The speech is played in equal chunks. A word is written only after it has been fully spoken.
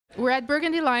We're at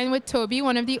Burgundy Lion with Toby,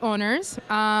 one of the owners.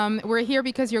 We're here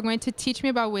because you're going to teach me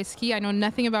about whiskey. I know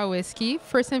nothing about whiskey.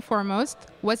 First and foremost,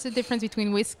 what's the difference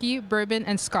between whiskey, bourbon,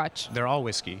 and scotch? They're all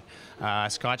whiskey.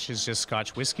 Scotch is just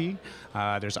Scotch whiskey.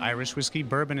 There's Irish whiskey.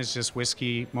 Bourbon is just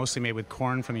whiskey mostly made with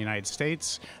corn from the United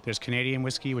States. There's Canadian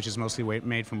whiskey, which is mostly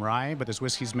made from rye, but there's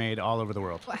whiskeys made all over the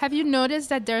world. Have you noticed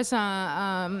that there's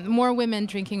more women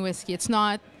drinking whiskey? It's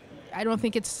not, I don't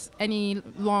think it's any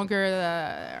longer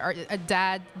a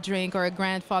dad drink or a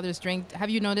grandfather's drink. Have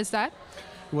you noticed that?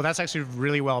 Well, that's actually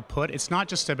really well put. It's not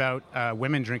just about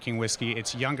women drinking whiskey,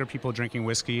 it's younger people drinking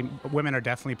whiskey. Women are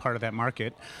definitely part of that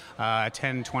market.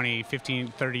 10, 20,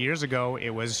 15, 30 years ago, it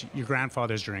was your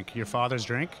grandfather's drink, your father's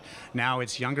drink. Now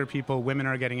it's younger people, women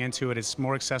are getting into it, it's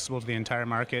more accessible to the entire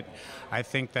market. I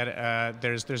think that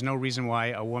there's no reason why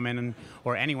a woman,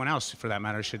 or anyone else for that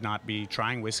matter, should not be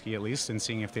trying whiskey at least and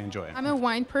seeing if they enjoy it. I'm a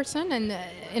wine person, and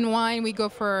in wine we go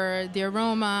for the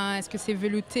aroma. Est-ce que c'est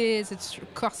velouté? Is it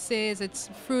corsé? Is it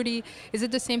fruity? Is it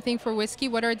the same thing for whiskey?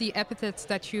 What are the epithets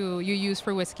that you use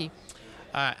for whiskey?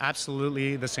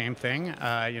 Absolutely the same thing.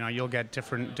 You'll get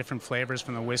different flavors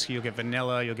from the whiskey. You'll get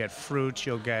vanilla, you'll get fruit,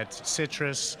 you'll get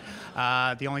citrus.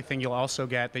 The only thing you'll also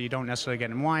get that you don't necessarily get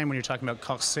in wine when you're talking about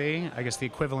corsé, I guess the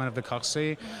equivalent of the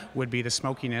corsé would be the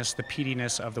smokiness, the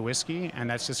peatiness of the whiskey, and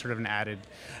that's just sort of an added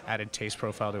taste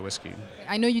profile to whiskey.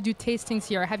 I know you do tastings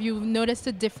here. Have you noticed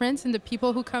a difference in the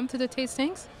people who come to the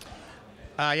tastings?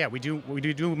 Yeah, we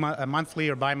do monthly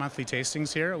or bi-monthly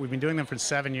tastings here. We've been doing them for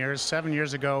 7 years. 7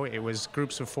 years ago, it was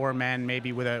groups of 4 men,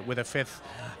 maybe with a fifth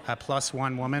plus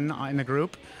one woman in the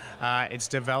group. It's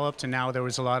developed, and now there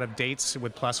was a lot of dates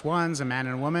with plus ones, a man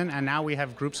and a woman, and now we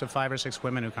have groups of 5 or 6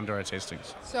 women who come to our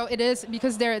tastings. So it is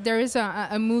because there is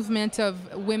a movement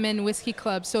of women whiskey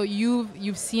clubs. So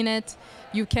you've seen it.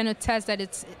 You can attest that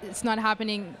it's not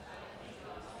happening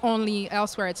only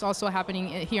elsewhere. It's also happening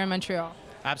here in Montreal.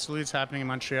 Absolutely, it's happening in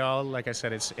Montreal. Like I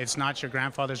said, it's not your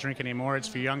grandfather's drink anymore. It's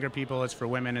for younger people, it's for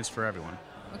women, it's for everyone.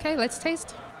 Okay, let's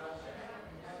taste.